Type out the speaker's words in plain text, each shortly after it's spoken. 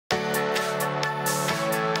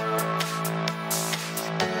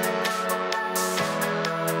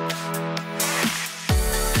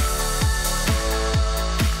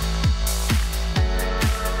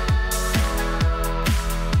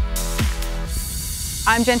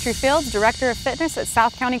I'm Gentry Fields, Director of Fitness at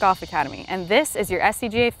South County Golf Academy, and this is your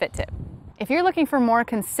SCGA Fit Tip. If you're looking for more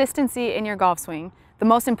consistency in your golf swing, the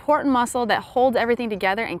most important muscle that holds everything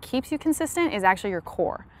together and keeps you consistent is actually your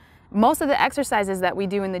core. Most of the exercises that we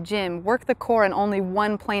do in the gym work the core in only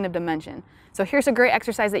one plane of dimension. So here's a great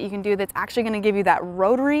exercise that you can do that's actually going to give you that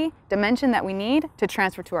rotary dimension that we need to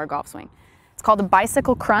transfer to our golf swing. It's called a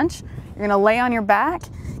bicycle crunch. You're going to lay on your back,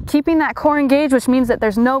 keeping that core engaged, which means that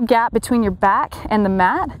there's no gap between your back and the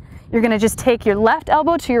mat. You're going to just take your left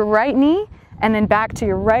elbow to your right knee and then back to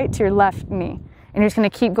your right to your left knee. And you're just going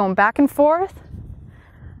to keep going back and forth,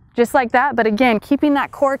 just like that. But again, keeping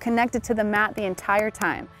that core connected to the mat the entire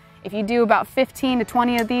time. If you do about 15 to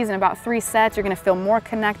 20 of these in about 3 sets, you're going to feel more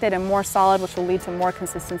connected and more solid, which will lead to more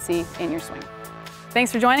consistency in your swing. Thanks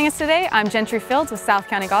for joining us today. I'm Gentry Fields with South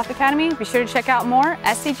County Golf Academy. Be sure to check out more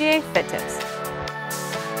SCGA Fit Tips.